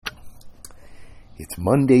It's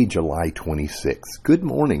Monday, July 26th. Good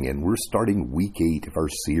morning, and we're starting week 8 of our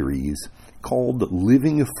series called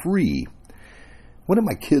Living Free. One of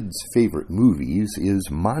my kids' favorite movies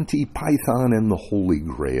is Monty Python and the Holy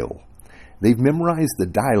Grail. They've memorized the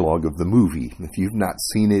dialogue of the movie. If you've not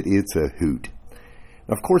seen it, it's a hoot.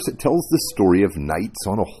 Of course, it tells the story of knights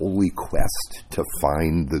on a holy quest to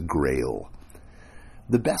find the Grail.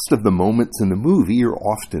 The best of the moments in the movie are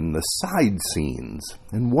often the side scenes,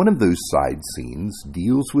 and one of those side scenes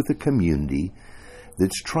deals with a community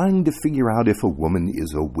that's trying to figure out if a woman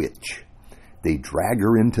is a witch. They drag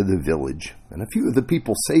her into the village, and a few of the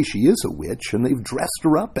people say she is a witch, and they've dressed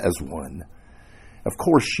her up as one. Of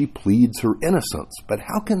course, she pleads her innocence, but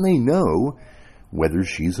how can they know whether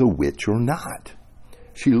she's a witch or not?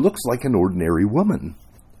 She looks like an ordinary woman.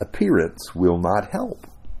 Appearance will not help.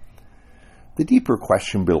 The deeper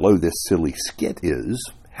question below this silly skit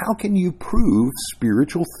is, how can you prove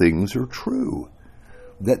spiritual things are true,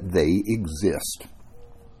 that they exist?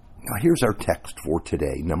 Now here's our text for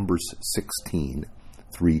today, Numbers 16,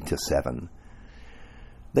 3-7.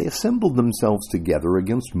 They assembled themselves together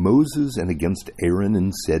against Moses and against Aaron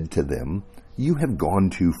and said to them, "You have gone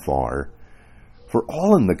too far, for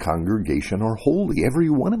all in the congregation are holy, every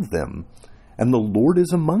one of them, and the Lord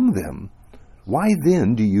is among them. Why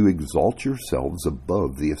then do you exalt yourselves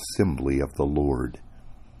above the assembly of the Lord?"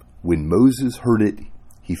 When Moses heard it,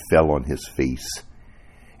 he fell on his face.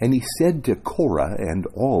 And he said to Korah and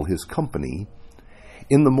all his company,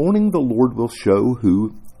 "In the morning the Lord will show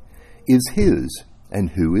who is his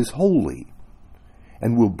and who is holy,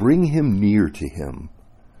 and will bring him near to him.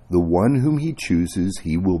 The one whom he chooses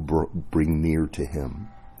he will bring near to him.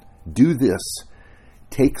 Do this,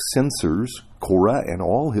 take censers, Korah and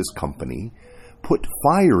all his company, put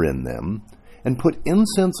fire in them, and put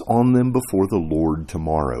incense on them before the Lord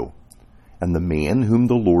tomorrow. And the man whom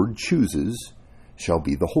the Lord chooses shall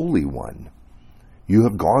be the Holy One. You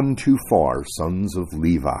have gone too far, sons of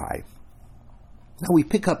Levi." Now we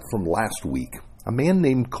pick up from last week. A man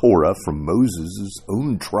named Korah from Moses'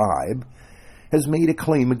 own tribe has made a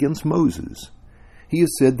claim against Moses. He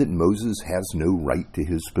has said that Moses has no right to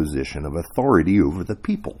his position of authority over the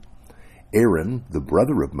people. Aaron, the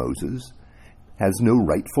brother of Moses, has no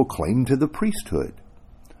rightful claim to the priesthood.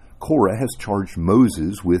 Korah has charged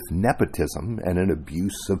Moses with nepotism and an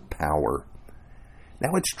abuse of power.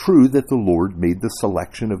 Now it's true that the Lord made the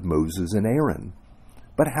selection of Moses and Aaron,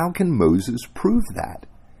 but how can Moses prove that?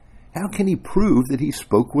 How can he prove that he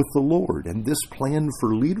spoke with the Lord and this plan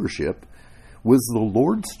for leadership was the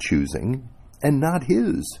Lord's choosing and not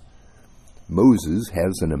his? Moses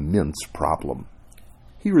has an immense problem.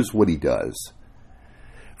 Here is what he does.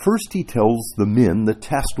 First, he tells the men the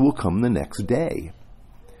test will come the next day.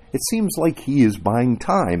 It seems like he is buying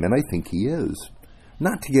time, and I think he is.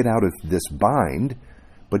 Not to get out of this bind,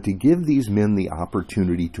 but to give these men the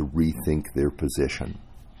opportunity to rethink their position.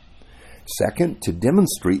 Second, to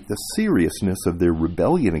demonstrate the seriousness of their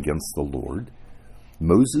rebellion against the Lord,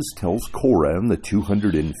 Moses tells Korah and the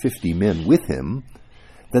 250 men with him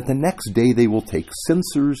that the next day they will take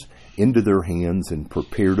censers into their hands and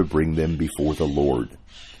prepare to bring them before the Lord.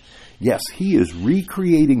 Yes, he is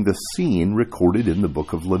recreating the scene recorded in the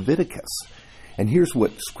book of Leviticus. And here's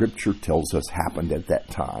what Scripture tells us happened at that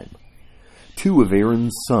time. 2 of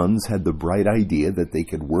Aaron's sons had the bright idea that they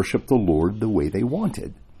could worship the Lord the way they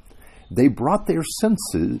wanted. They brought their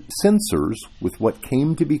censers with what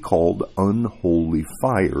came to be called unholy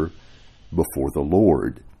fire before the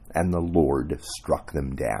Lord, and the Lord struck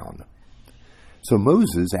them down. So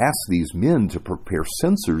Moses asked these men to prepare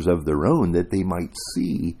censers of their own that they might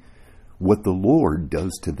see what the Lord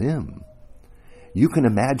does to them. You can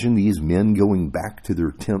imagine these men going back to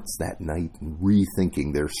their tents that night and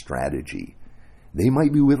rethinking their strategy. They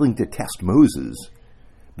might be willing to test Moses,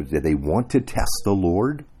 but do they want to test the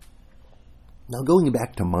Lord? Now, going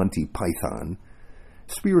back to Monty Python,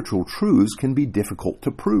 spiritual truths can be difficult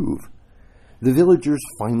to prove. The villagers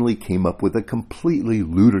finally came up with a completely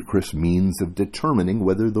ludicrous means of determining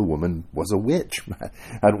whether the woman was a witch.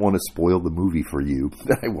 I don't want to spoil the movie for you,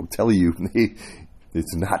 but I will tell you,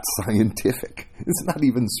 it's not scientific. It's not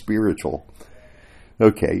even spiritual.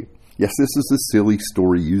 Okay, yes, this is a silly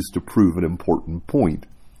story used to prove an important point.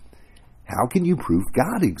 How can you prove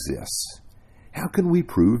God exists? How can we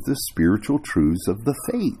prove the spiritual truths of the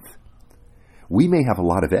faith? We may have a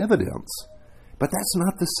lot of evidence, but that's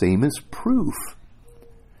not the same as proof.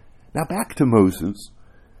 Now back to Moses.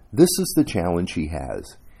 This is the challenge he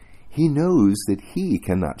has. He knows that he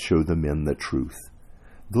cannot show the men the truth.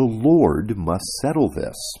 The Lord must settle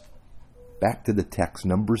this. Back to the text,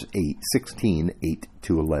 Numbers 16,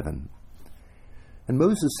 8-11. And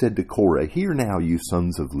Moses said to Korah, "Hear now, you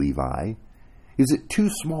sons of Levi, is it too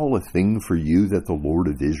small a thing for you that the Lord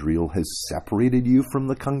of Israel has separated you from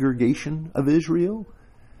the congregation of Israel,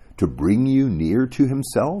 to bring you near to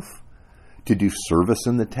himself, to do service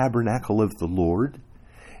in the tabernacle of the Lord,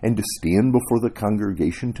 and to stand before the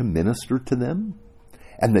congregation to minister to them,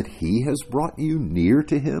 and that he has brought you near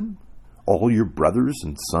to him, all your brothers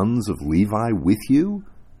and sons of Levi with you?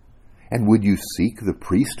 And would you seek the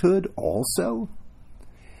priesthood also?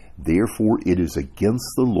 Therefore it is against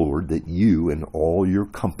the Lord that you and all your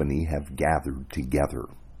company have gathered together."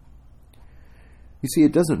 You see,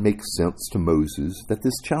 it doesn't make sense to Moses that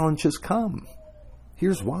this challenge has come.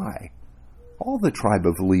 Here's why. All the tribe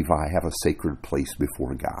of Levi have a sacred place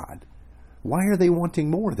before God. Why are they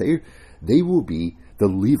wanting more? They will be the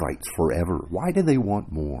Levites forever. Why do they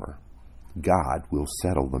want more? God will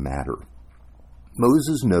settle the matter.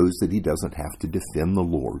 Moses knows that he doesn't have to defend the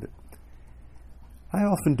Lord.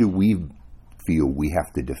 How often do we feel we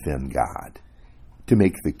have to defend God, to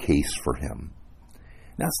make the case for him?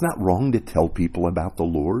 Now, it's not wrong to tell people about the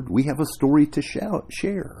Lord. We have a story to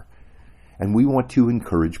share, and we want to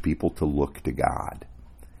encourage people to look to God.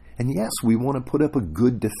 And yes, we want to put up a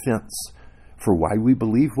good defense for why we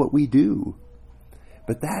believe what we do.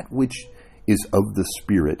 But that which is of the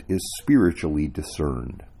Spirit is spiritually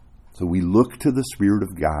discerned. So we look to the Spirit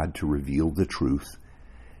of God to reveal the truth,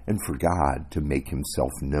 and for God to make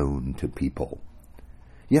himself known to people.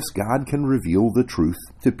 Yes, God can reveal the truth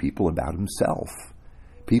to people about himself.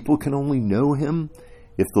 People can only know him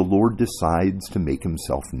if the Lord decides to make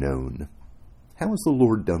himself known. How has the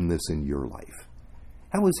Lord done this in your life?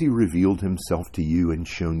 How has he revealed himself to you and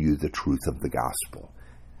shown you the truth of the gospel?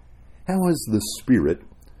 How has the Spirit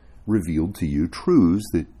revealed to you truths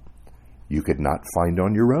that you could not find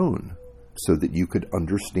on your own, so that you could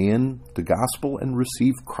understand the gospel and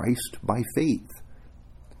receive Christ by faith?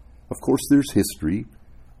 Of course, there's history,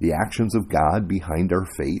 the actions of God behind our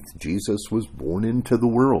faith. Jesus was born into the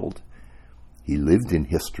world. He lived in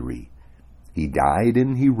history. He died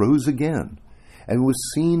and he rose again and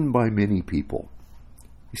was seen by many people.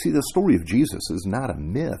 You see, the story of Jesus is not a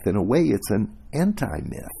myth. In a way, it's an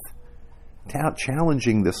anti-myth,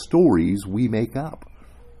 challenging the stories we make up,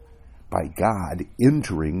 by God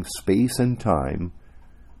entering space and time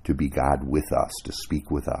to be God with us, to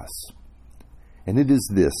speak with us. And it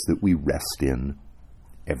is this that we rest in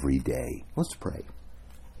every day. Let's pray.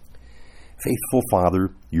 Faithful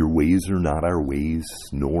Father, your ways are not our ways,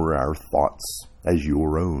 nor our thoughts as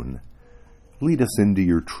your own. Lead us into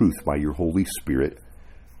your truth by your Holy Spirit,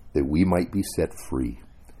 that we might be set free.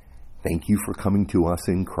 Thank you for coming to us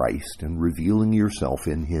in Christ and revealing yourself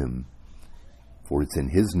in him. For it's in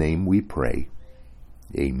his name we pray.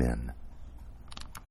 Amen.